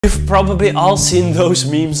You've probably all seen those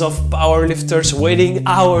memes of powerlifters waiting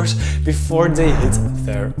hours before they hit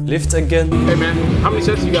their lift again. Hey man, how many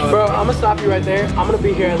sets you got? Bro, I'm gonna stop you right there. I'm gonna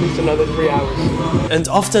be here at least another 3 hours. And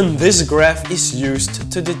often this graph is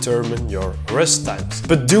used to determine your rest times.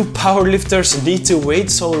 But do powerlifters need to wait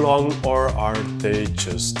so long, or are they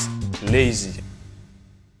just lazy?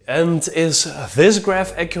 And is this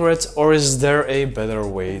graph accurate, or is there a better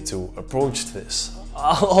way to approach this?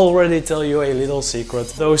 I'll already tell you a little secret.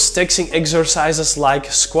 Those taxing exercises like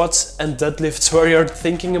squats and deadlifts where you're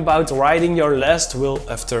thinking about riding your last wheel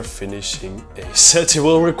after finishing a set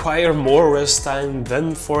will require more rest time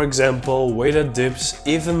than, for example, weighted dips,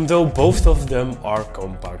 even though both of them are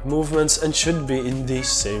compound movements and should be in the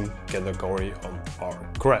same category on our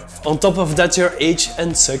graph. On top of that, your age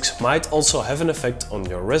and sex might also have an effect on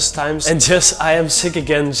your rest times. And yes, I am sick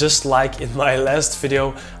again, just like in my last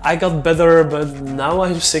video. I got better, but now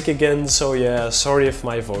I'm sick again, so yeah, sorry if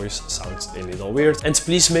my voice sounds a little weird. And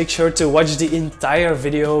please make sure to watch the entire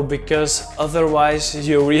video, because otherwise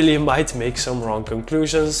you really might make some wrong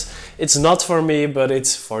conclusions. It's not for me, but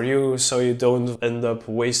it's for you, so you don't end up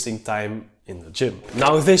wasting time in the gym.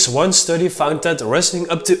 Now, this one study found that resting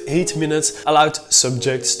up to 8 minutes allowed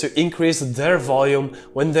subjects to increase their volume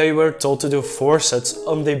when they were told to do 4 sets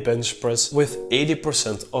on the bench press with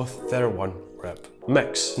 80% of their 1 rep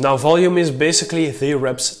max. Now, volume is basically the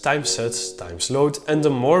reps times sets times load, and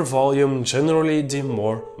the more volume, generally the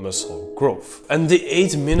more muscle growth. And the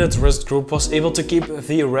 8-minute rest group was able to keep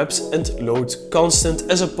the reps and load constant,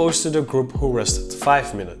 as opposed to the group who rested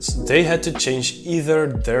 5 minutes. They had to change either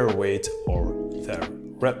their weight or their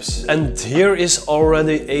reps. And here is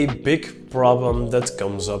already a big problem that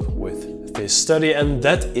comes up with this study, and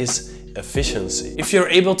that is efficiency. If you're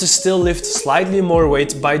able to still lift slightly more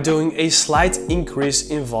weight by doing a slight increase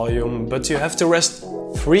in volume, but you have to rest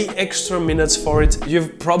 3 extra minutes for it, you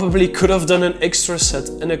probably could have done an extra set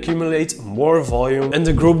and accumulate more volume. And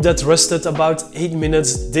the group that rested about 8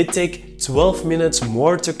 minutes did take 12 minutes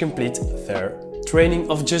more to complete their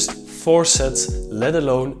training of just 4 sets, let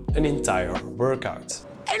alone an entire workout.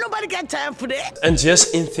 Ain't nobody got time for that. And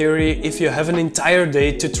yes, in theory, if you have an entire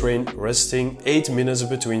day to train, resting 8 minutes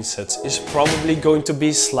between sets is probably going to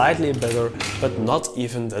be slightly better, but not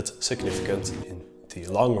even that significant in the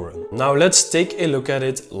long run. Now let's take a look at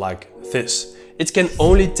it like this. It can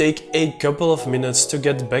only take a couple of minutes to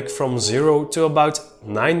get back from 0 to about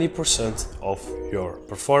 90% of your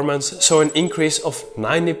performance, so an increase of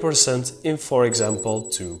 90% in, for example,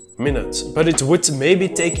 2 minutes. But it would maybe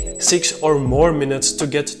take 6 or more minutes to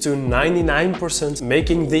get to 99%,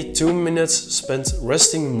 making the 2 minutes spent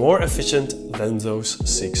resting more efficient than those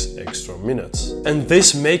 6 extra minutes. And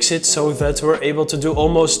this makes it so that we're able to do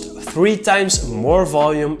almost 3 times more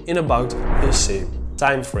volume in about the same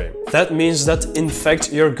time frame. That means that in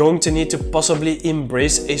fact you're going to need to possibly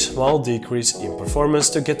embrace a small decrease in performance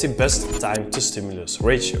to get the best time to stimulus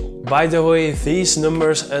ratio. By the way, these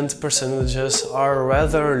numbers and percentages are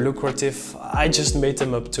rather lucrative. I just made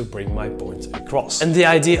them up to bring my point across. And the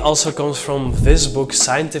idea also comes from this book,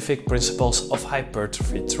 Scientific Principles of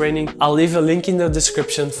Hypertrophy Training. I'll leave a link in the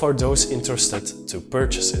description for those interested to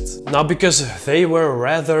purchase it. Now, because they were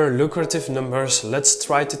rather lucrative numbers, let's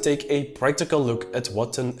try to take a practical look at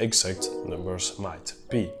what an exact numbers might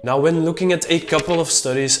be. Now, when looking at a couple of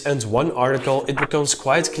studies and one article, it becomes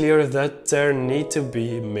quite clear that there need to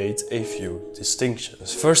be made a few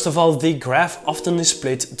distinctions. First of all, the graph often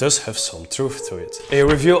displayed does have some truth to it. A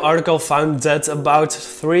review article found that about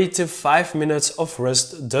 3 to 5 minutes of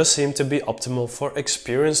rest does seem to be optimal for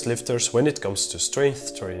experienced lifters when it comes to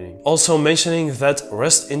strength training. Also mentioning that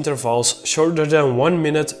rest intervals shorter than 1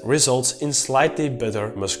 minute results in slightly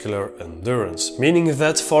better muscular endurance, meaning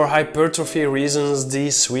that for hypertrophy reasons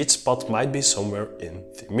the sweet spot might be somewhere in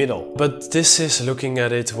the middle. But this is looking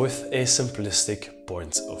at it with a simplistic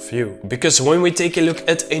point of view. Because when we take a look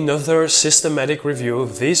at another systematic review,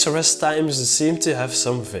 these rest times seem to have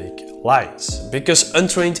some vague lines. Because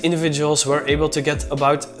untrained individuals were able to get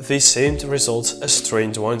about the same results as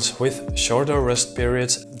trained ones with shorter rest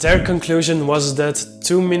periods. Their conclusion was that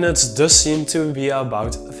 2 minutes does seem to be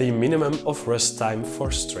about the minimum of rest time for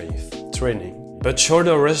strength training. But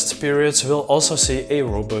shorter rest periods will also see a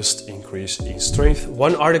robust increase in strength.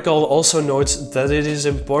 One article also notes that it is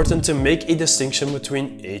important to make a distinction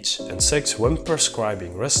between age and sex when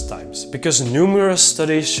prescribing rest times, because numerous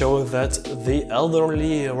studies show that the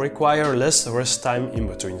elderly require less rest time in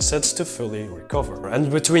between sets to fully recover. And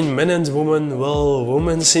between men and women, well,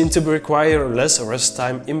 women seem to require less rest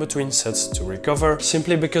time in between sets to recover,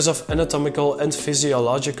 simply because of anatomical and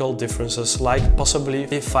physiological differences, like possibly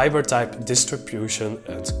the fiber type distribution distribution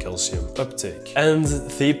and calcium uptake. And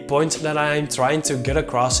the point that I'm trying to get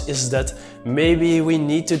across is that maybe we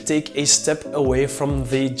need to take a step away from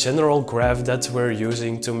the general graph that we're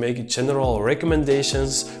using to make general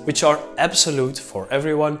recommendations, which are absolute for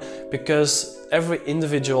everyone, because every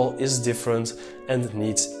individual is different and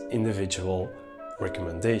needs individual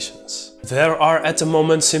recommendations. There are at the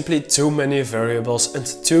moment simply too many variables and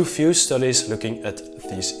too few studies looking at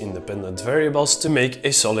these independent variables to make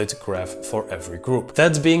a solid graph for every group.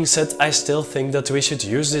 That being said, I still think that we should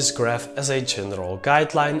use this graph as a general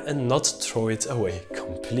guideline and not throw it away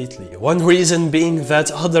completely. One reason being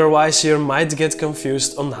that otherwise you might get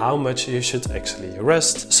confused on how much you should actually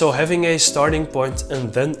rest, so having a starting point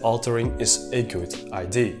and then altering is a good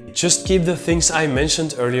idea. Just keep the things I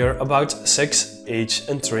mentioned earlier about sex, age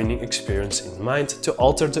and training experience in mind to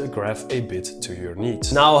alter the graph a bit to your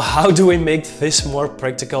needs. Now, how do we make this more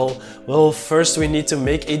practical? Well, first we need to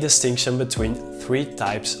make a distinction between three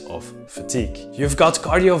types of fatigue. You've got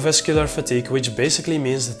cardiovascular fatigue, which basically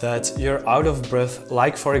means that you're out of breath,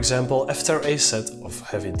 like for example after a set of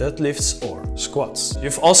heavy deadlifts or squats.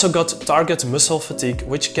 You've also got target muscle fatigue,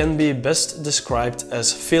 which can be best described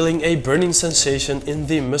as feeling a burning sensation in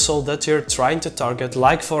the muscle that you're trying to target,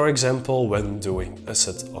 like for example when doing a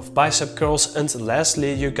set of bicep curls. And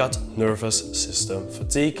lastly, you got nervous system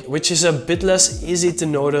fatigue, which is a bit less easy to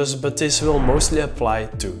notice, but this will mostly apply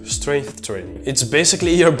to strength training. It's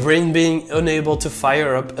basically your brain being unable to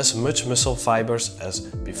fire up as much muscle fibers as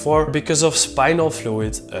before because of spinal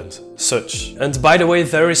fluid and such. And by the way,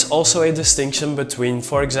 there is also a distinction between,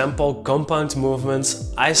 for example, compound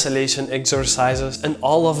movements, isolation exercises and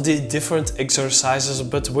all of the different exercises,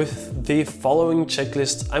 but with the following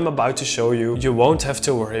checklist I'm about to show you, you won't have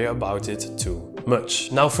to worry about it too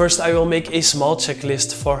much. Now first I will make a small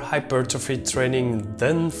checklist for hypertrophy training,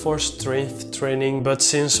 then for strength training, but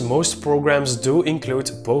since most programs do include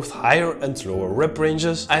both higher and lower rep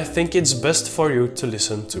ranges, I think it's best for you to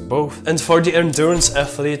listen to both. And for the endurance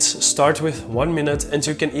athletes, start with 1 minute and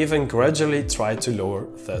you can even gradually try to lower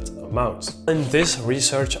that amount. In this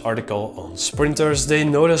research article on sprinters, they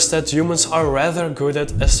noticed that humans are rather good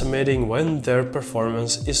at estimating when their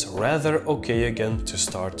performance is rather okay again to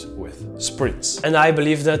start with sprints. And I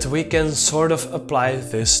believe that we can sort of apply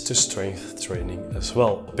this to strength training as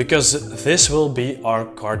well, because this will be our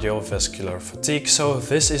cardiovascular fatigue. So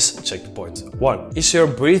this is checkpoint 1. Is your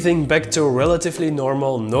breathing back to relatively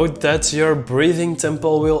normal? Note that your breathing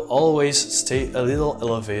tempo will always stay a little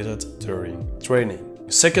elevated during training.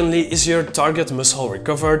 Secondly, is your target muscle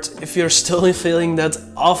recovered? If you're still feeling that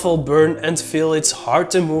awful burn and feel it's hard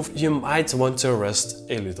to move, you might want to rest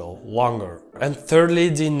a little longer. And thirdly,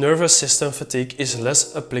 the nervous system fatigue is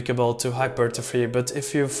less applicable to hypertrophy, but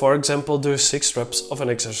if you, for example, do 6 reps of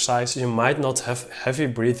an exercise, you might not have heavy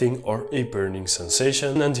breathing or a burning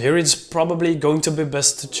sensation. And here it's probably going to be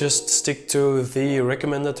best to just stick to the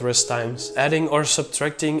recommended rest times, adding or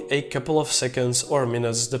subtracting a couple of seconds or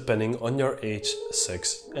minutes depending on your age,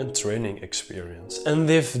 sex and training experience. And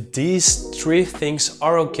if these 3 things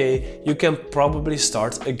are okay, you can probably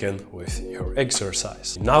start again with your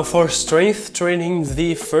exercise. Now for strength training,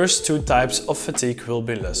 the first 2 types of fatigue will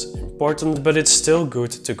be less important, but it's still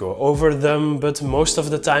good to go over them, but most of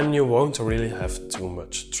the time you won't really have too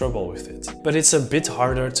much trouble with it. But it's a bit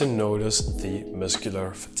harder to notice the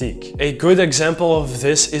muscular fatigue. A good example of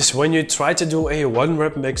this is when you try to do a 1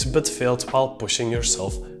 rep max but failed while pushing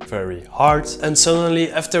yourself very hard, and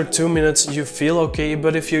suddenly after 2 minutes you feel okay,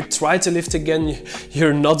 but if you try to lift again,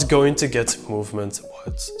 you're not going to get movement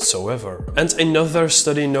whatsoever. And another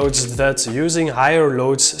study notes that using higher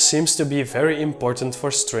loads seems to be very important for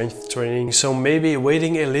strength training, so maybe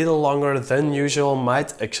waiting a little longer than usual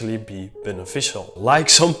might actually be beneficial, like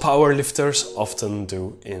some powerlifters often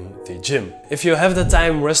do in the gym. If you have the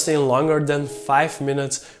time, resting longer than 5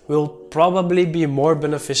 minutes will probably be more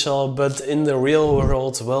beneficial, but in the real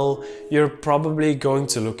world, well, you're probably going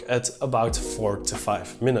to look at about 4 to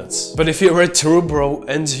 5 minutes. But if you're a true bro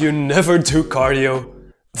and you never do cardio,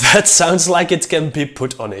 that sounds like it can be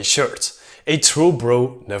put on a shirt. A true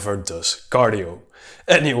bro never does cardio.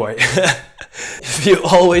 Anyway, if you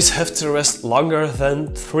always have to rest longer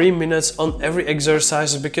than 3 minutes on every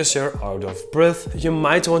exercise because you're out of breath, you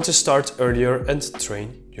might want to start earlier and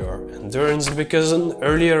train your endurance, because an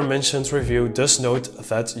earlier mentioned review does note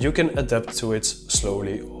that you can adapt to it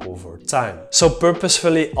slowly over time. So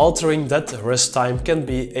purposefully altering that rest time can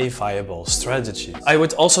be a viable strategy. I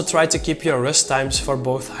would also try to keep your rest times for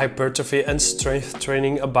both hypertrophy and strength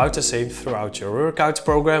training about the same throughout your workout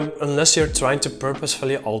program, unless you're trying to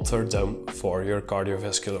purposefully alter them for your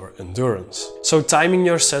cardiovascular endurance. So timing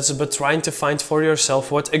your sets, but trying to find for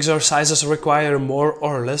yourself what exercises require more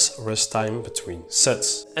or less rest time between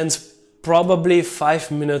sets. And probably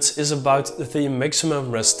 5 minutes is about the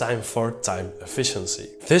maximum rest time for time efficiency.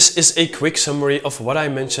 This is a quick summary of what I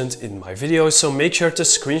mentioned in my video, so make sure to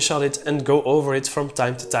screenshot it and go over it from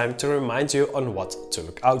time to time to remind you on what to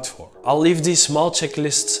look out for. I'll leave these small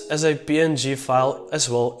checklists as a PNG file as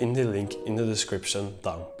well in the link in the description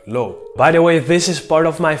down below. By the way, this is part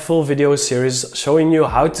of my full video series showing you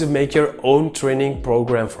how to make your own training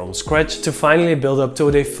program from scratch to finally build up to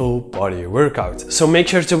a full body workout. So make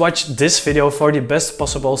sure to watch this video for the best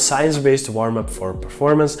possible science-based warm-up for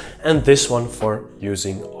performance and this one for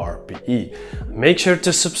using RPE. Make sure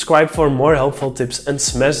to subscribe for more helpful tips and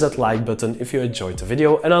smash that like button if you enjoyed the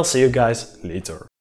video, and I'll see you guys later.